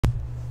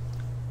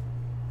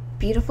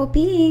Beautiful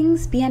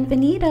beings,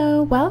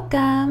 bienvenido,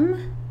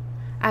 welcome.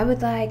 I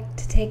would like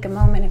to take a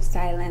moment of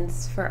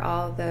silence for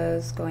all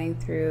those going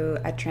through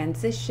a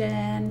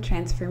transition,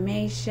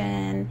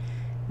 transformation.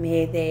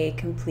 May they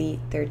complete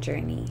their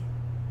journey.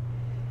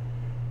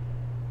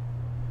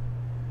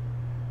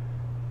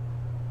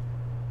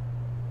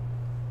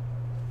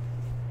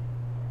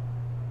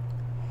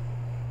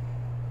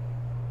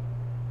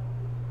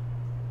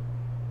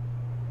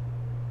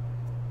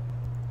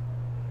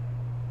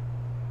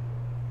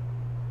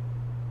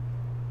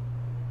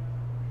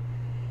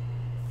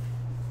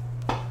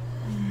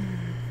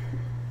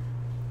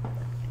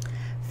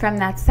 From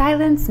that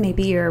silence,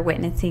 maybe you're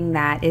witnessing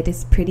that it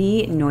is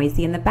pretty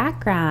noisy in the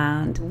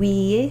background.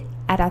 We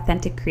at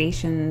Authentic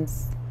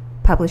Creations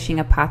Publishing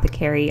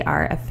Apothecary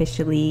are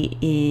officially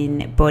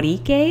in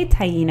Borique,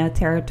 Taíno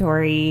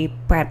territory,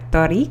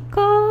 Puerto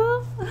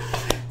Rico,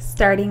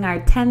 starting our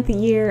 10th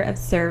year of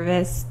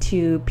service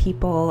to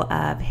people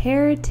of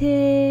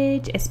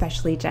heritage,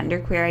 especially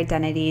genderqueer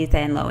identities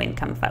and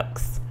low-income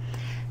folks.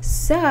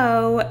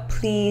 So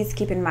please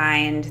keep in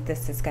mind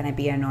this is going to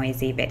be a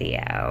noisy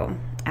video.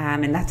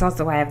 And that's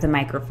also why I have the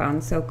microphone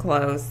so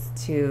close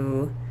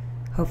to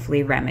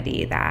hopefully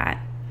remedy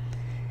that.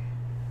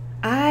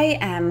 I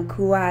am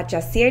Kuwa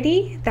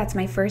Jasiri. That's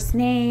my first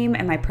name,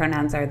 and my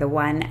pronouns are the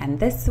one and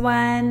this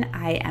one.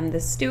 I am the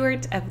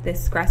steward of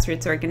this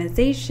grassroots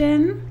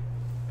organization.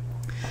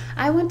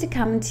 I want to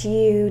come to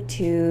you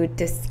to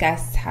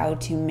discuss how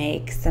to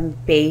make some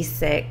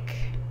basic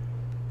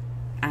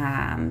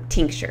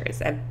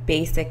tinctures, a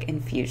basic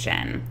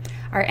infusion.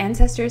 Our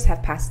ancestors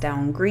have passed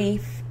down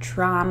grief,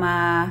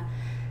 trauma,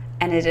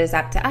 and it is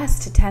up to us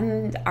to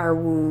tend our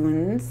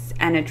wounds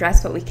and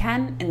address what we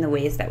can in the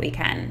ways that we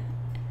can.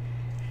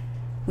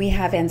 We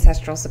have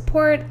ancestral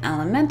support,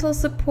 elemental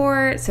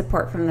support,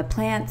 support from the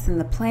plants and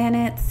the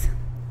planets.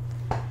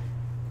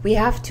 We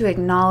have to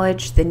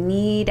acknowledge the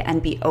need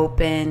and be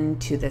open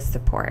to this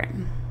support.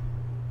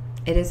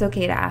 It is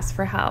okay to ask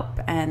for help,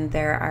 and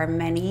there are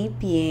many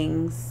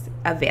beings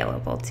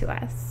available to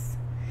us.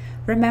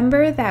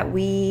 Remember that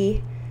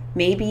we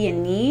may be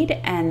in need,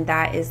 and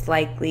that is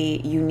likely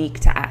unique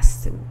to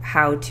us,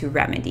 how to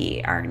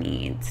remedy our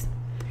needs.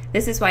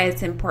 This is why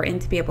it's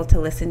important to be able to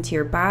listen to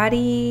your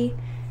body,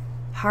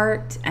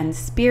 heart, and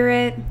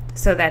spirit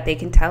so that they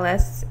can tell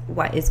us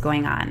what is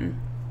going on.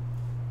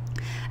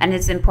 And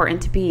it's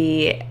important to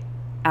be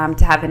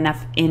to have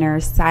enough inner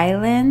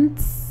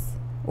silence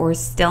or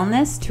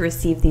stillness to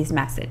receive these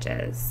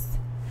messages.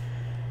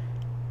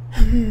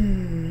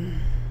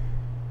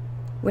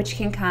 Which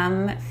can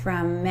come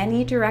from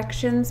many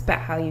directions, but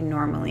how you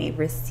normally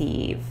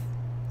receive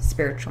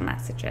spiritual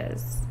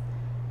messages.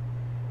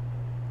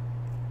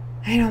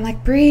 I don't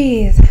like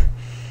breathe.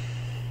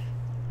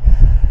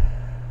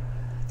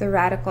 The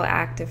radical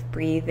act of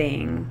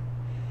breathing,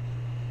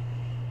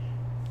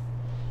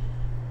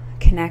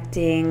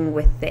 connecting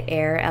with the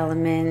air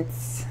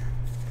elements.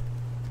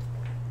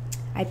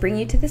 I bring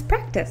you to this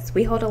practice.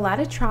 We hold a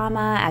lot of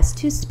trauma as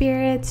two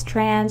spirits,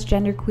 trans,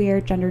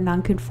 genderqueer, gender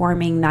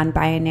nonconforming,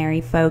 non-binary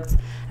folks,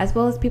 as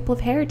well as people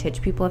of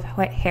heritage, people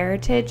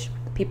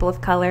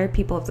of color,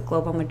 people of the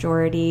global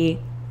majority.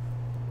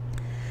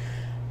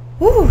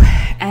 Woo.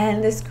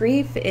 And this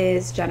grief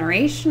is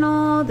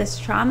generational. This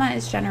trauma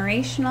is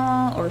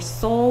generational or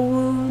soul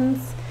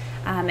wounds.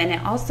 And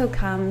it also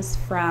comes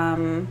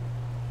from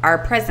our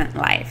present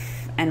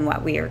life and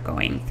what we are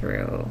going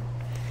through.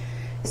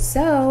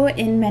 So,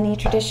 in many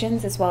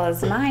traditions, as well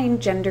as mine,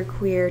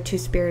 genderqueer,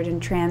 two-spirit,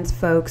 and trans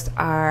folks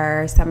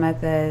are some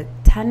of the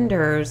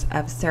tenders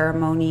of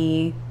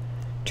ceremony,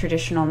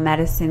 traditional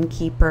medicine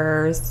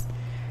keepers,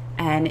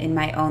 and in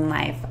my own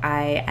life,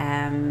 I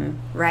am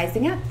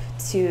rising up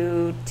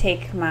to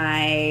take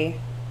my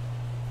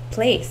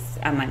place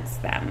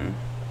amongst them.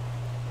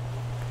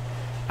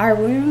 Our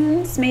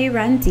wounds may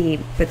run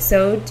deep, but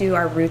so do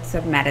our roots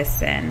of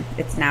medicine.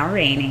 It's now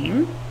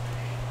raining.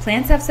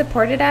 Plants have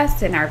supported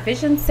us in our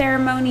vision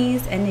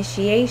ceremonies,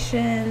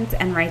 initiations,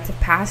 and rites of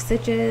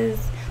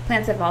passages.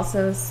 Plants have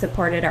also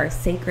supported our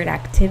sacred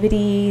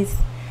activities.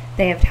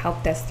 They have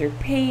helped us through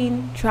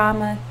pain,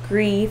 trauma,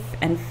 grief,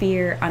 and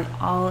fear on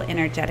all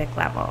energetic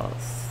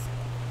levels.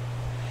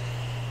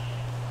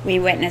 We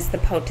witness the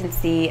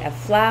potency of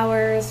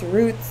flowers,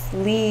 roots,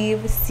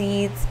 leaves,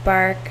 seeds,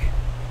 bark,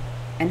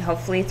 and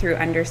hopefully through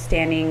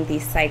understanding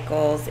these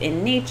cycles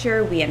in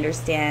nature,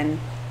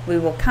 we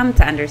will come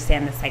to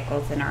understand the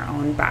cycles in our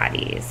own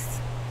bodies.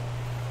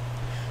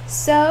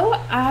 So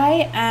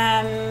I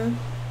am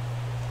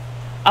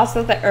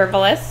also the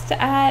herbalist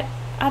at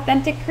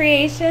Authentic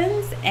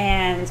Creations,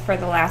 and for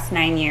the last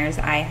 9 years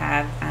I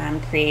have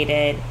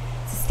created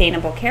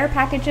sustainable care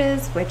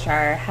packages, which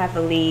are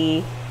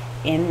heavily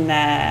in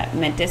the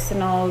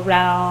medicinal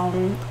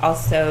realm,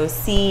 also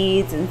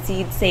seeds and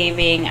seed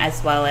saving,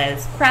 as well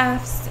as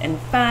crafts and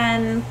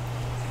fun,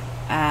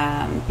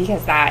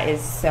 because that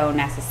is so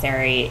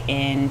necessary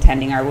in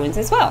tending our wounds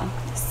as well.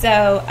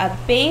 So a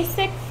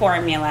basic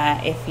formula,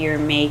 if you're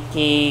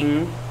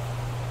making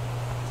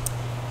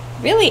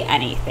really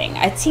anything.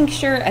 A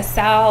tincture, a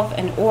salve,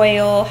 an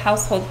oil,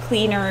 household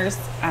cleaners,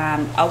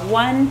 a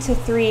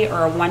 1-to-3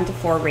 or a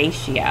 1-to-4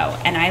 ratio.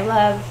 And I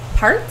love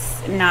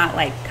parts, not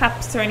like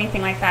cups or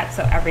anything like that,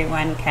 so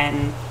everyone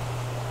can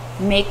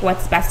make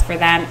what's best for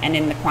them and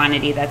in the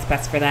quantity that's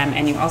best for them.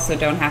 And you also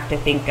don't have to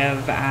think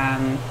of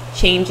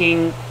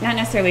not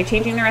necessarily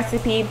changing the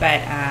recipe,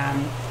 but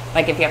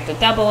like if you have to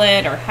double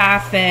it or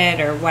half it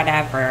or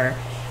whatever.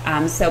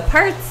 So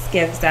parts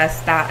gives us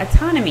that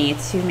autonomy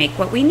to make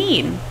what we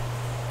need.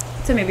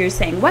 So maybe you're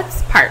saying,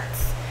 what's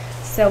parts?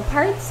 So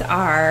parts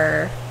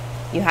are,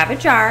 you have a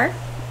jar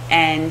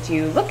and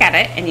you look at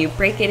it and you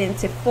break it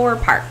into 4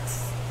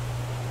 parts,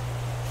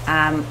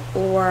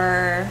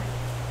 or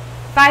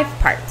 5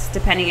 parts,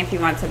 depending if you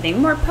want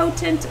something more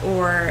potent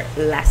or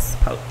less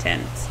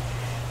potent.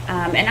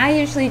 And I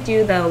usually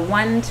do the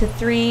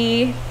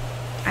 1-to-3.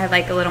 I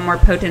like a little more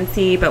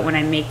potency, but when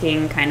I'm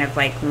making kind of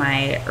like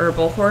my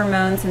herbal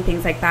hormones and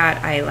things like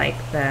that, I like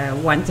the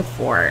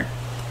 1-to-4.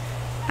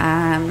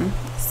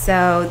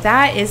 So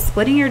that is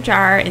splitting your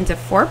jar into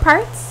 4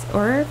 parts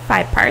or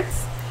 5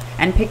 parts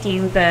and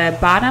picking the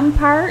bottom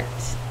part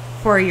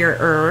for your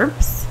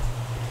herbs,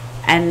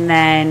 and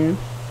then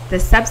the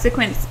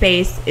subsequent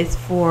space is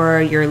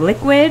for your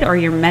liquid or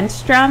your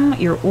menstruum,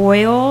 your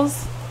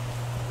oils.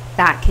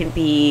 That can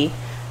be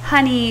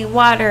honey,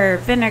 water,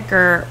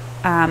 vinegar,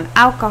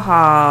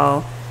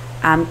 alcohol.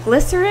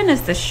 Glycerin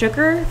is the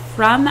sugar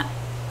from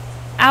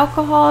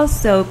alcohol,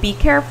 so be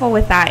careful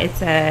with that.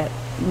 It's a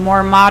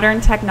more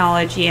modern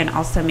technology and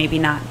also maybe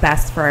not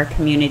best for our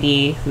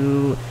community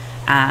who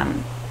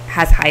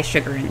has high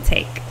sugar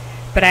intake.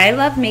 But I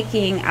love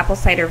making apple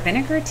cider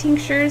vinegar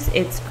tinctures.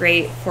 It's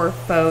great for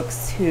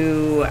folks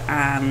who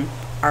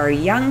are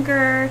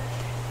younger,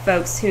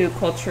 folks who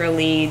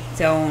culturally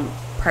don't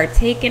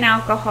partake in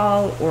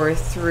alcohol, or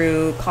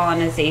through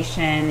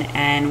colonization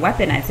and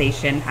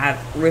weaponization have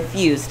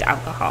refused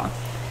alcohol.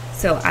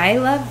 So I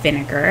love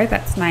vinegar.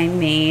 That's my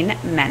main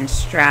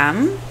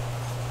menstruum.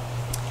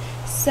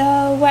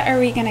 So what are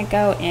we going to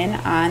go in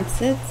on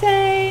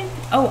today?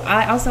 Oh,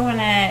 I also want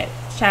to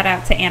shout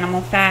out to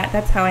animal fat.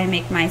 That's how I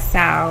make my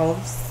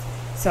salves.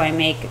 So I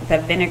make the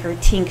vinegar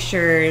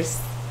tinctures,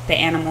 the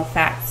animal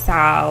fat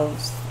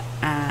salves.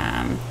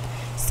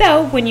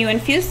 So when you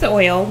infuse the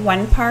oil,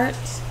 1 part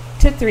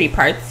to 3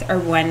 parts or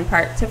 1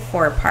 part to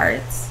 4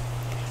 parts,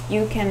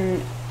 you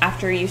can,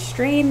 after you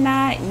strain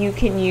that, you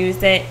can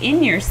use it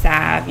in your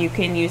salve, you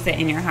can use it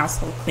in your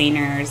household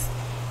cleaners.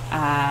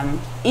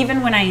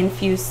 Even when I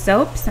infuse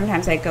soap,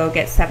 sometimes I go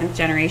get 7th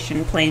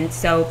generation plain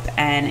soap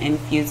and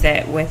infuse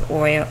it with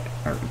oil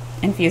or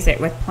infuse it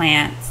with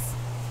plants.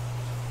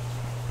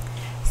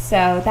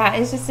 So that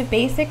is just a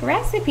basic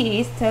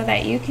recipe so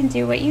that you can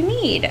do what you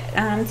need.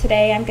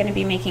 Today I'm going to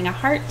be making a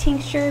heart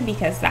tincture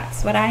because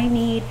that's what I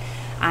need.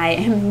 I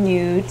am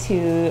new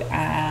to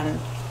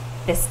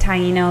this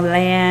Taino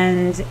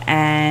land,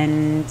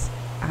 and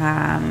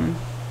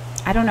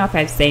I don't know if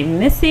I'd say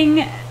missing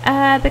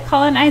the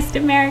colonized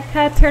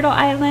America, Turtle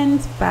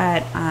Island,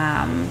 but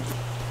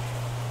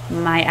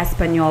my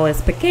Espanol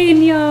is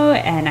pequeño,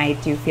 and I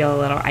do feel a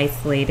little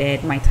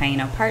isolated. My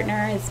Taino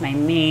partner is my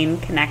main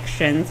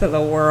connection to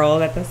the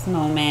world at this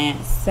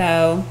moment.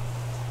 So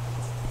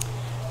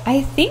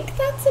I think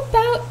that's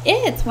about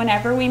it.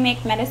 Whenever we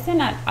make medicine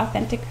at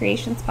Authentic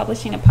Creations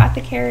Publishing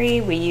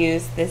Apothecary, we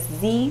use this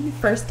zine,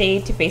 First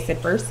Aid to Face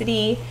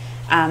Adversity.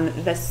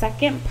 The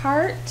second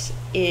part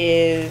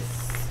is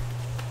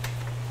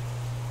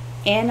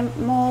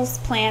animals,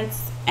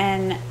 plants,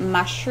 and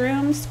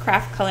mushrooms,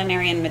 craft,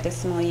 culinary, and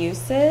medicinal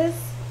uses.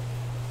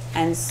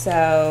 And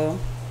so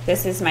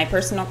this is my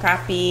personal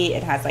copy.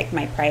 It has like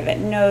my private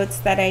notes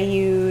that I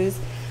use.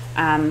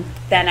 Then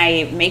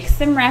I make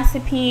some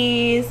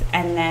recipes,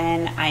 and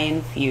then I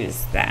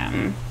infuse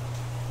them.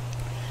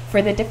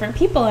 For the different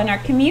people in our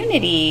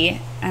community,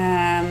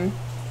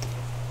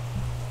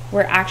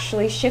 we're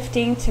actually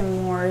shifting to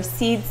more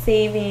seed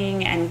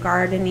saving and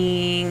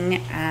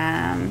gardening.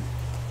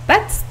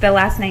 But the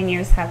last 9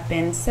 years have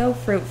been so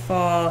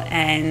fruitful,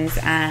 and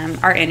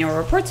our annual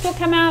reports will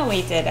come out.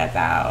 We did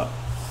about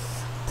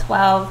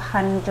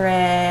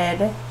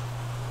 1,200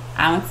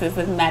 ounces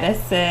of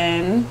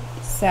medicine.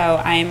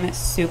 So I'm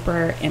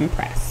super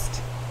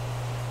impressed.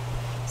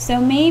 So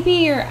maybe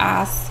you're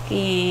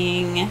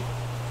asking,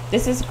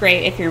 this is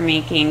great if you're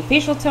making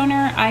facial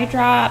toner, eye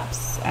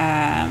drops,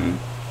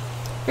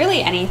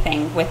 really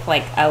anything with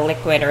like a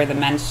liquid or the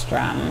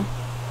menstruum.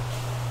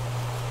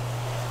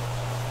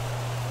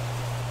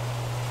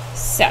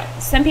 So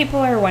some people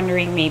are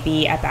wondering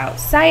maybe about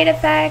side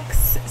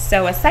effects.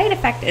 So a side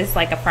effect is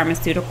like a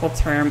pharmaceutical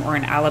term or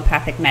an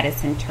allopathic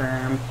medicine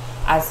term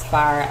as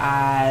far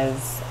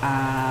as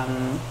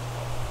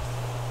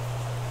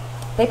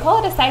they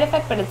call it a side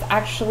effect, but it's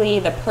actually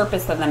the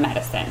purpose of the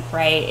medicine,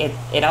 right?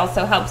 It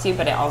also helps you,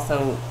 but it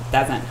also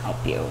doesn't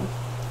help you.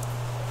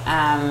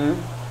 An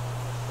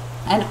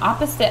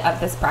opposite of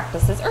this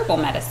practice is herbal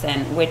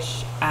medicine,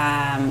 which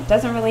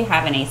doesn't really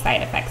have any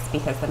side effects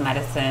because the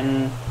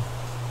medicine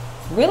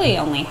really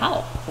only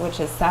help, which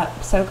is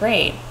so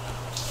great.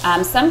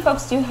 Some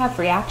folks do have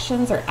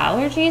reactions or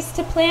allergies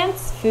to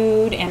plants,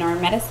 food and or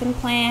medicine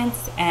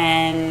plants,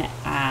 and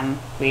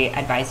we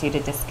advise you to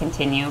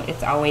discontinue.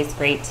 It's always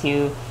great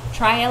to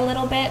try a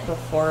little bit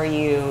before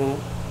you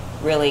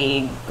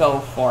really go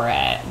for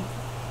it.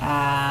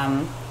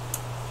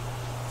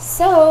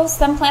 So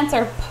some plants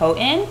are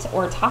potent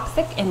or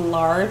toxic in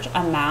large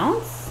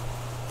amounts,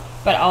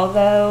 but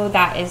although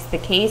that is the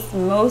case,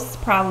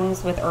 most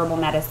problems with herbal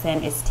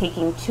medicine is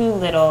taking too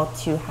little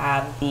to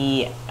have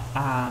the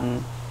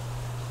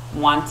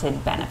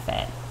wanted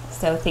benefit.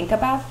 So think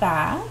about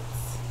that.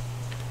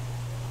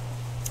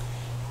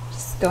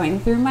 Just going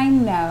through my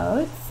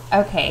notes.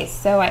 Okay,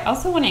 so I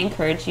also want to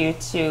encourage you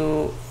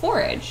to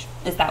forage.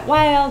 Is that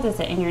wild? Is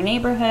it in your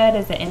neighborhood?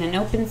 Is it in an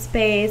open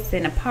space,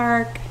 in a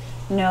park?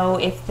 Know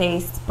if they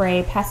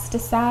spray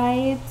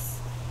pesticides.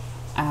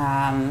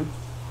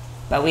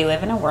 But we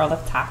live in a world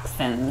of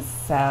toxins,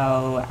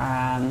 so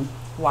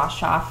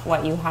wash off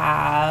what you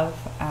have.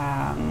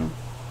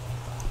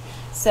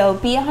 So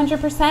be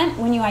 100%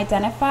 when you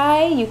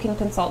identify. You can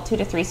consult 2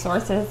 to 3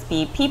 sources.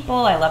 Be people.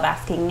 I love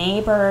asking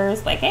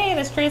neighbors, like, hey,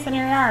 this tree's in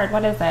your yard.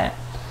 What is it?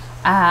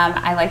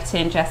 I like to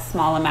ingest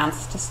small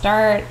amounts to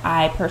start.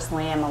 I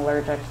personally am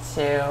allergic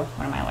to,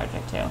 what am I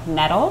allergic to?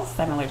 Nettles.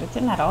 I'm allergic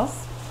to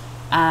nettles.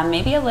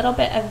 Maybe a little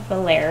bit of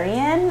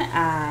valerian.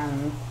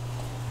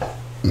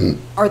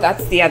 Or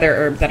that's the other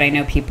herb that I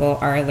know people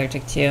are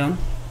allergic to.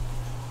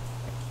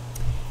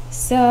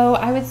 So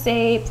I would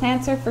say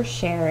plants are for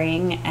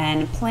sharing,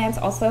 and plants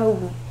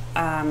also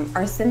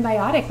are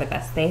symbiotic with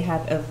us. They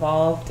have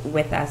evolved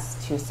with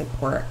us to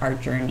support our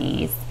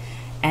journeys,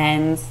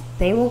 and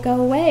they will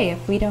go away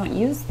if we don't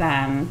use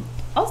them.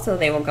 Also,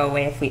 they will go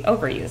away if we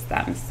overuse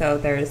them. So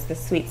there's the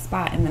sweet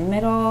spot in the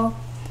middle.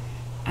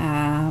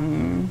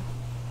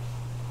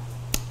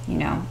 You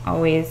know,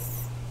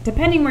 always,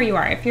 depending where you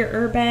are. If you're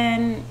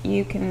urban,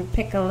 you can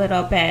pick a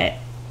little bit.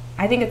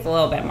 I think it's a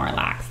little bit more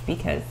lax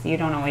because you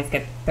don't always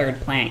get the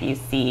third plant you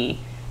see,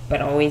 but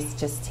always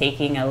just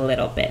taking a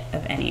little bit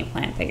of any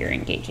plant that you're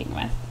engaging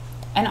with.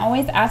 And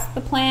always ask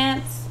the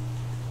plant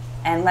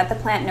and let the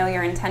plant know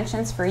your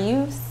intentions for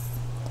use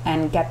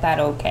and get that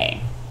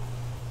okay.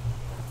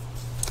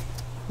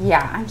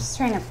 Yeah, I'm just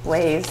trying to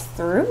blaze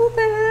through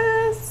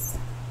this.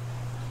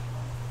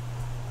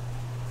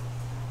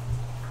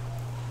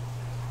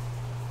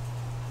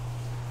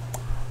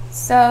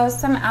 So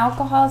some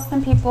alcohol,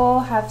 some people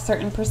have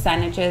certain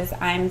percentages.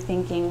 I'm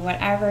thinking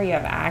whatever you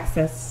have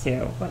access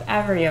to,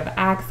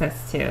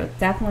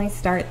 definitely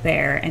start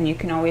there, and you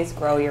can always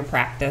grow your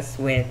practice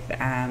with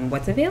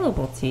what's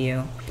available to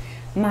you.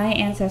 My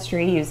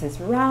ancestry uses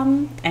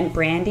rum and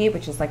brandy,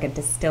 which is like a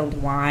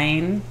distilled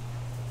wine.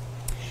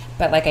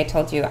 But like I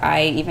told you,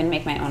 I even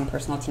make my own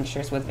personal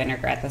tinctures with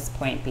vinegar at this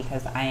point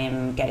because I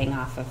am getting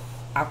off of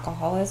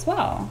alcohol as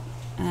well.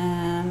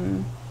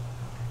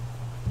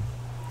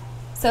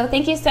 So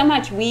thank you so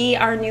much. We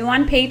are new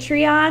on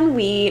Patreon.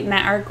 We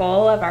met our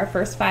goal of our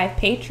first 5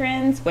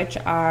 patrons, which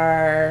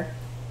are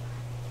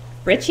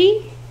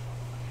Richie,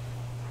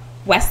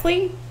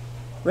 Wesley,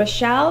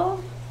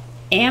 Rochelle,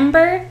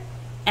 Amber,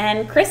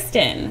 and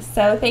Kristen.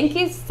 So thank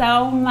you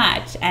so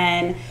much,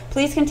 and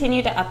please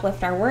continue to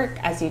uplift our work.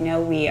 As you know,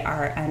 we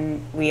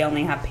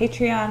only have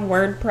Patreon,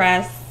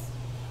 WordPress,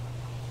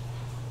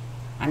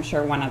 I'm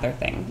sure one other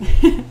thing,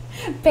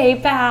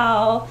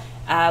 PayPal.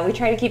 We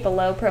try to keep a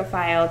low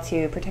profile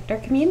to protect our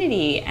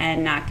community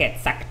and not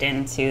get sucked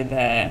into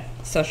the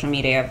social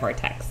media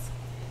vortex.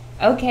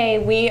 Okay,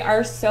 we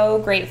are so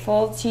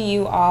grateful to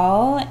you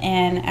all,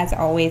 and as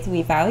always,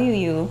 we value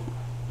you